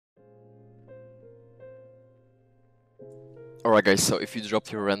Alright guys, so if you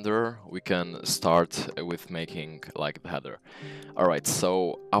drop your render, we can start with making like the header. Alright,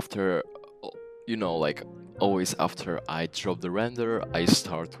 so after, you know, like always after I drop the render, I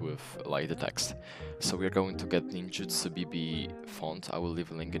start with like the text. So we're going to get Ninjutsu BB font. I will leave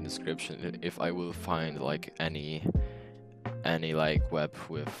a link in the description if I will find like any like web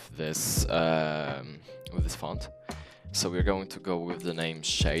with this font. So we're going to go with the name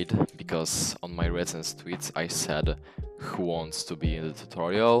Shade, because on my recent tweets I said who wants to be in the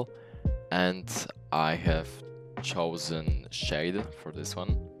tutorial, and I have chosen Shade for this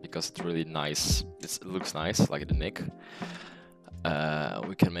one because it's really nice. It looks nice, like the nick.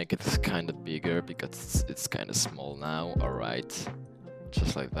 We can make it kind of bigger because it's kind of small now. Alright,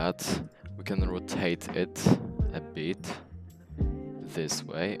 just like that. We can rotate it a bit this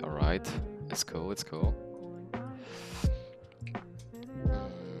way. Alright, it's cool, it's cool.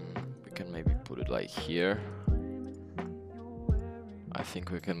 We can maybe put it like here. I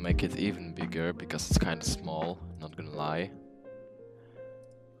think we can make it even bigger because it's kind of small, not gonna lie.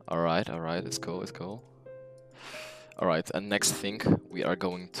 Alright, it's cool, it's cool. Alright, and next thing, we are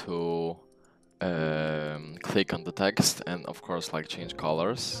going to click on the text and of course like change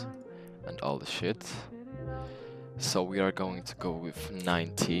colors and all the shit. So we are going to go with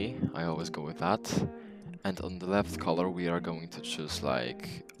 90, I always go with that. And on the left color we are going to choose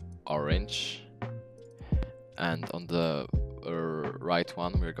like orange. And on the right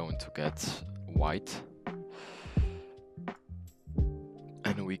one we're going to get white.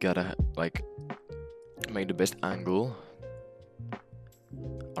 And we gotta like make the best angle.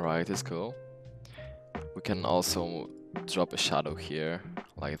 Alright, it's cool. We can also drop a shadow here,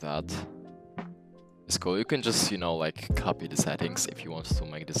 like that. It's cool. You can just, you know, like copy the settings if you want to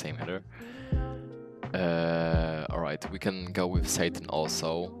make the same header. Alright, we can go with Satan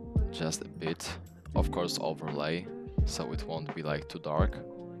also, just a bit. Of course, overlay, so it won't be like too dark.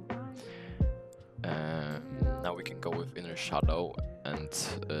 Now we can go with inner shadow, and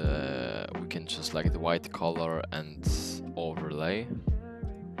we can choose like the white color and overlay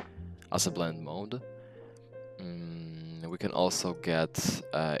as a blend mode. We can also get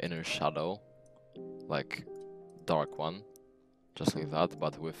inner shadow, like dark one, just like that,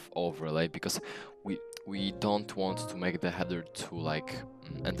 but with overlay, because we don't want to make the header too like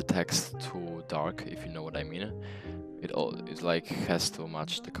and the text too dark, if you know what I mean. It like has to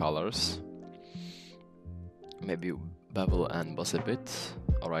match the colors. Maybe bevel and emboss a bit.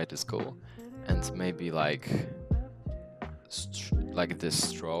 Alright, it's cool. And maybe like this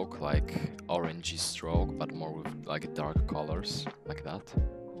stroke, like orangey stroke, but more with like dark colors, like that.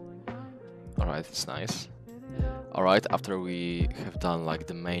 Alright, it's nice. Alright, after we have done like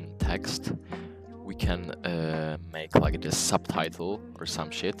the main text, we can make like this subtitle or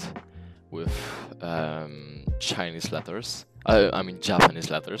some shit with Chinese letters. I mean Japanese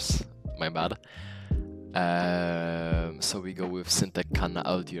letters, my bad. So we go with Syntec Kana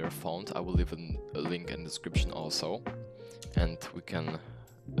LDR font. I will leave a link in the description also. And we can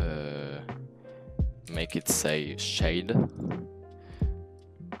make it say Shade.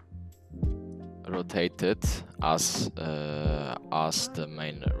 Rotate it as the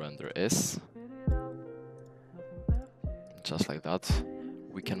main render is. Just like that.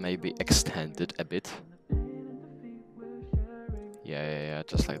 We can maybe extend it a bit. Yeah,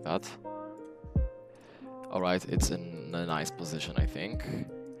 just like that. Alright, it's in a nice position, I think.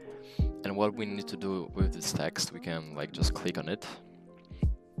 And what we need to do with this text, we can like just click on it.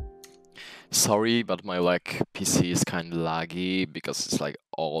 Sorry, but my like PC is kind of laggy because it's like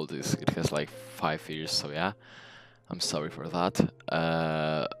all this. It has like 5 years, so yeah. I'm sorry for that.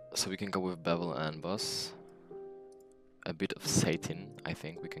 So we can go with bevel and emboss. A bit of satin, I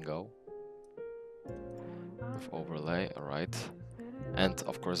think we can go. With overlay, alright. And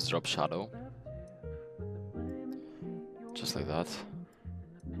of course drop shadow. Just like that.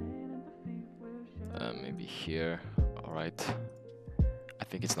 Maybe here. Alright. I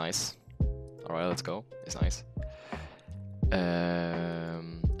think it's nice. Alright, let's go. It's nice.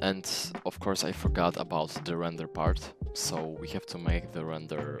 And of course I forgot about the render part. So we have to make the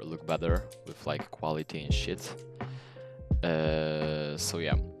render look better with like quality and shit. So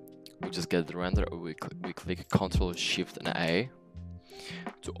yeah. We just get the render. We click Ctrl Shift and A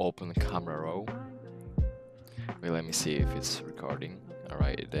to open camera raw. Wait, let me see if it's recording.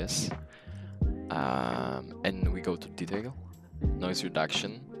 Alright, it is. And we go to detail, noise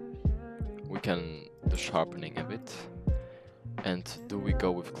reduction. We can do sharpening a bit. And do we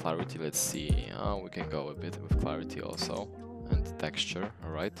go with clarity? Let's see. We can go a bit with clarity also. And texture,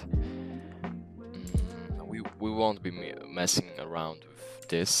 alright. We won't be messing around with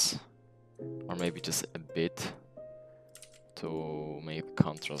this. Or maybe just a bit to make the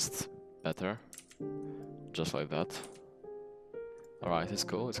contrast better, just like that. Alright, it's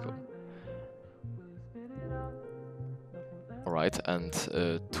cool, it's cool. Alright, and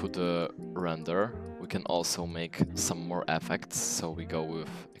to the render, we can also make some more effects, so we go with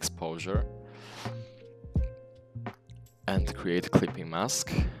exposure and create clipping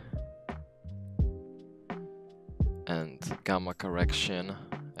mask and gamma correction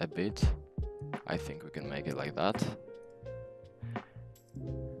a bit. I think we can make it like that.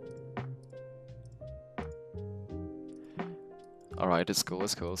 Alright, it's cool,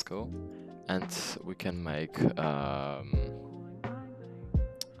 it's cool, it's cool. And we can make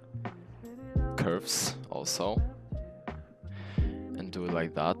curves also, and do it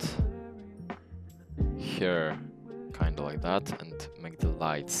like that. Here, kinda like that, and make the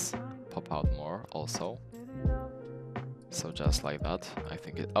lights pop out more also. So just like that. I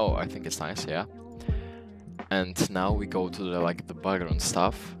think it's nice, yeah. And now we go to the background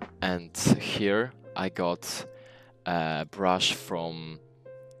stuff, and here I got a brush from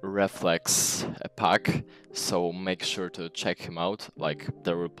Reflex pack, so make sure to check him out. Like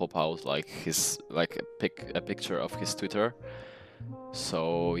there will pop out like his a picture of his Twitter.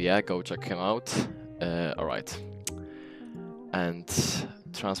 So yeah, go check him out. Alright. And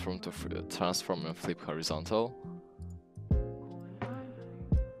transform and flip horizontal.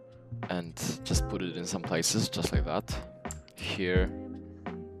 And just put it in some places, just like that. Here.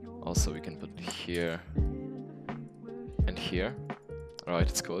 Also we can put it here and here. Alright,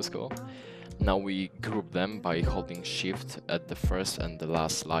 it's cool, it's cool. Now we group them by holding shift at the first and the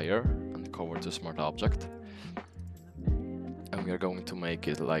last layer and cover to smart object. And we are going to make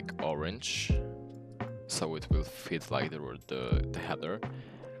it like orange, so it will fit like the header.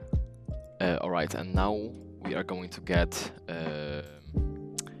 Alright, and now we are going to get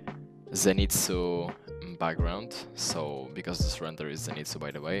Zenitsu background. So because this render is Zenitsu, by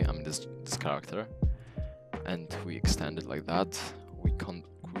the way, I mean this character, and we extend it like that.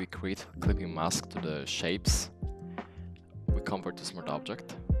 We create clipping mask to the shapes. We convert to smart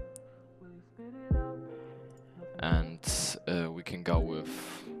object, and we can go with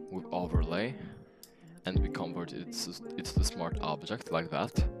overlay, and we convert it to the smart object like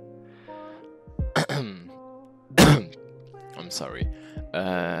that. I'm sorry.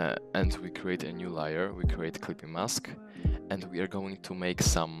 And we create a new layer. We create clipping mask, and we are going to make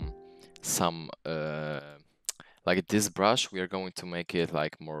some like this brush. We are going to make it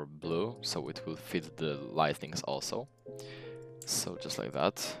like more blue, so it will fit the lightnings also. So just like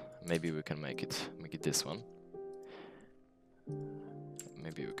that. Maybe we can make it this one.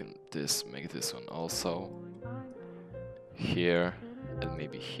 Maybe we can make this one also here, and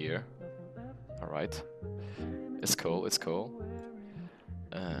maybe here. All right, it's cool. It's cool.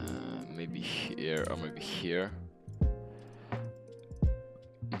 Maybe here or maybe here.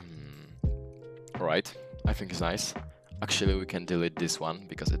 Alright, I think it's nice. Actually, we can delete this one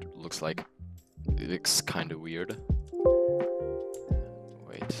because it looks kind of weird.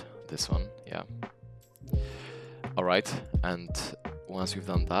 Wait, this one, yeah. Alright, and once we've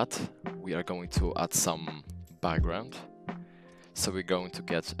done that, we are going to add some background. So we're going to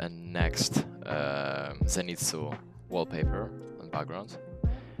get a next Zenitsu wallpaper and background.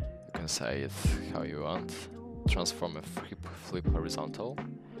 You can say it how you want. Transform and flip horizontal,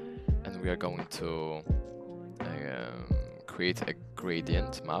 and we are going to create a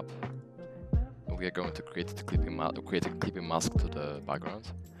gradient map. We are going to create a clipping mask to the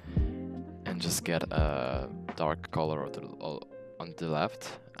background, and just get a dark color on the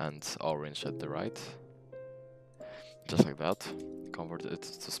left and orange at the right, just like that. Convert it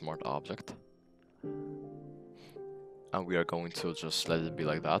to smart object. And we are going to just let it be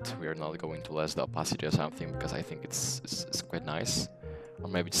like that. We are not going to less the opacity or something, because I think it's quite nice. Or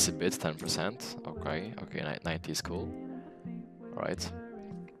maybe just a bit, 10%. Okay, 90 is cool. Alright.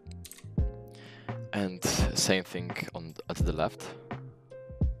 And same thing at the left.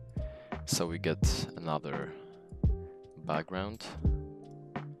 So we get another background,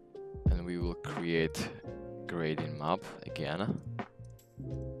 and we will create gradient map again.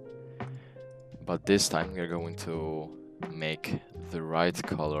 But this time we are going to make the right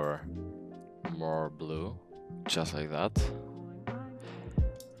color more blue, just like that.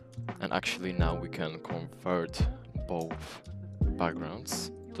 And actually now we can convert both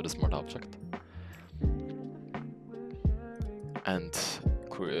backgrounds to the smart object. And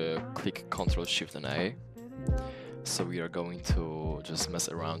click Ctrl Shift and A. So we are going to just mess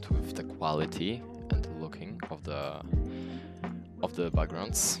around with the quality and the looking of the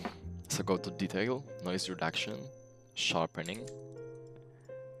backgrounds. So go to Detail, Noise Reduction, Sharpening,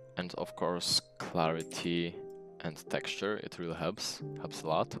 and of course Clarity and texture. It really helps a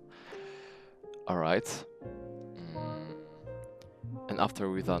lot. Alright. And after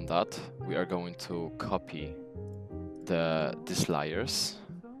we've done that, we are going to copy these layers,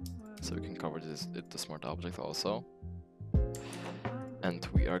 so we can cover this the smart object also. And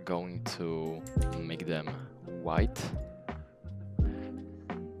we are going to make them white.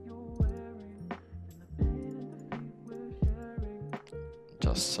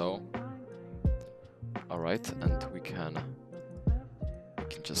 Just so. Alright, and we can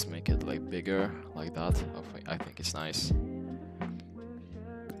just make it like bigger, like that. I think it's nice.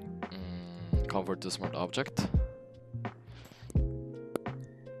 Convert to smart object.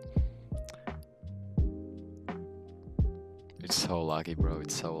 It's so laggy, bro,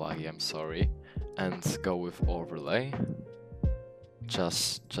 it's so laggy, I'm sorry. And go with overlay.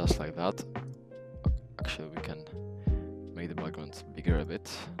 Just like that. Actually, we can make the background bigger a bit,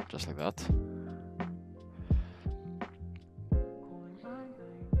 just like that.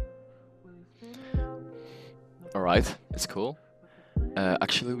 Alright, it's cool.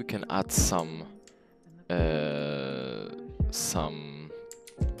 Actually, we can add some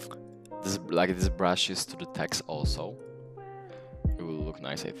these brushes to the text also. It will look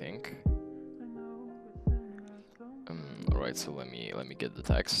nice, I think. Alright, so let me get the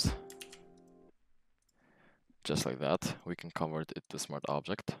text. Just like that. We can convert it to smart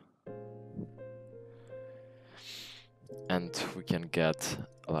object. And we can get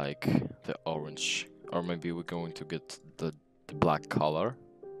like the orange, or maybe we're going to get the black color.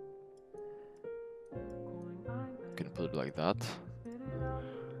 We can put it like that.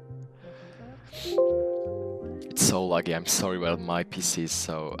 It's so laggy, I'm sorry, but my PC is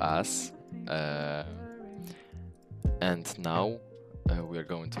so ass. And now we are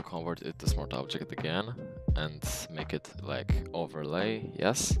going to convert it to smart object again and make it like overlay,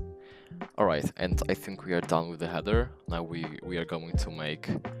 yes. Alright, and I think we are done with the header. Now we are going to make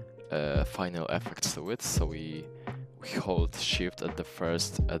final effects to it. So we hold shift at the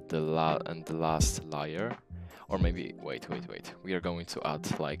first, at the last layer. Or maybe, wait. We are going to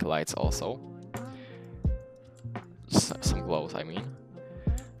add like lights also. Some glows, I mean.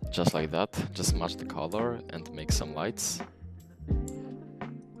 Just like that. Just match the color and make some lights.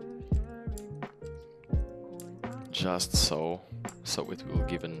 Just so it will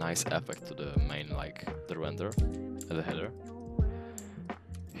give a nice effect to the main, like the render, the header.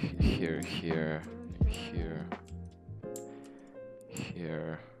 Here.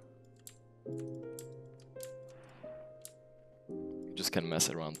 You just can mess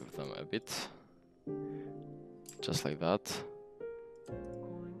around with them a bit, just like that.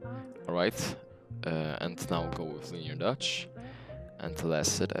 Alright, and now go with linear dodge and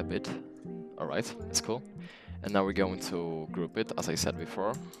less it a bit. Alright, it's cool. And now we're going to group it, as I said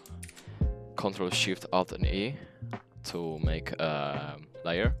before. Ctrl Shift Alt and E to make a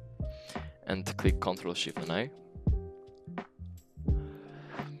layer, and click Ctrl Shift and A.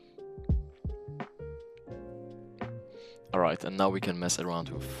 Alright, and now we can mess around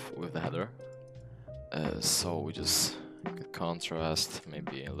with the header. So we just get contrast,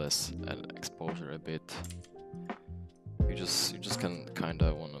 maybe less exposure a bit. You just can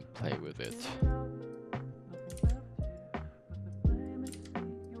kinda wanna play with it.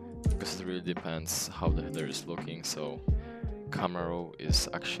 Because it really depends how the header is looking, so camera raw is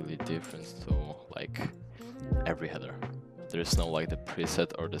actually different to like every header. There is no like the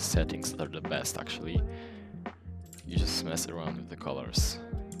preset or the settings that are the best actually. You just mess around with the colors.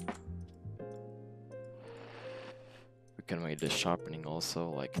 We can make the sharpening also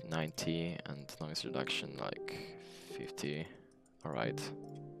like 90 and noise reduction like 50. Alright.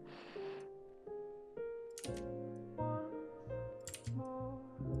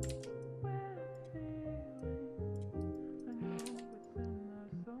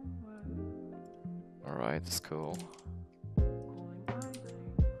 Alright, it's cool.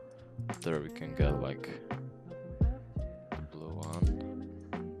 There we can get like the blue one.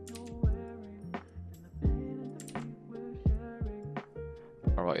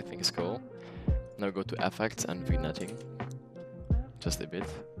 Alright, I think it's cool. Now go to effects and vignetting. Just a bit.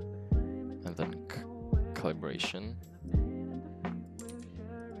 And then calibration.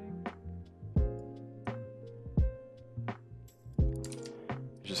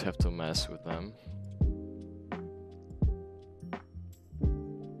 You just have to mess with them.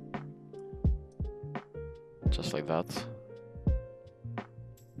 Just like that.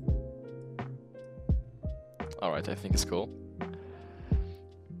 Alright, I think it's cool.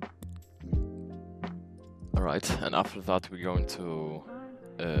 Alright, and after that we're going to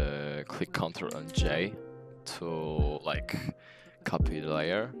click Ctrl and J to like copy the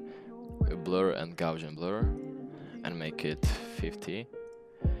layer, blur and Gaussian blur. and make it 50,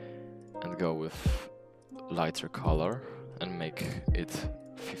 and go with lighter color and make it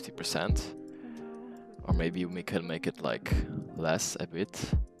 50%, or maybe we can make it like less a bit,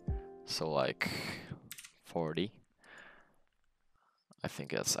 so like 40. I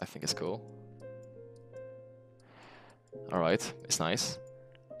think it's cool. Alright, it's nice.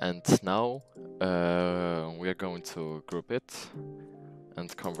 And now we are going to group it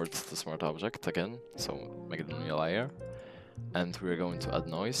and convert to smart object again, so make it a new layer. And we're going to add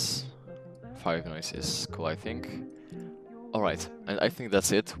noise. 5 noise is cool, I think. Alright, and I think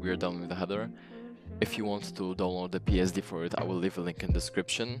that's it. We're done with the header. If you want to download the PSD for it, I will leave a link in the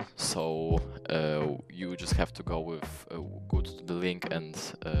description. So you just have to go to the link and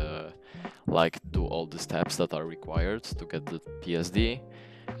like do all the steps that are required to get the PSD.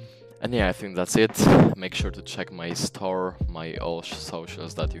 And yeah, I think that's it. Make sure to check my store, my all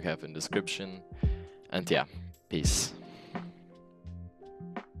socials that you have in the description. And yeah, peace.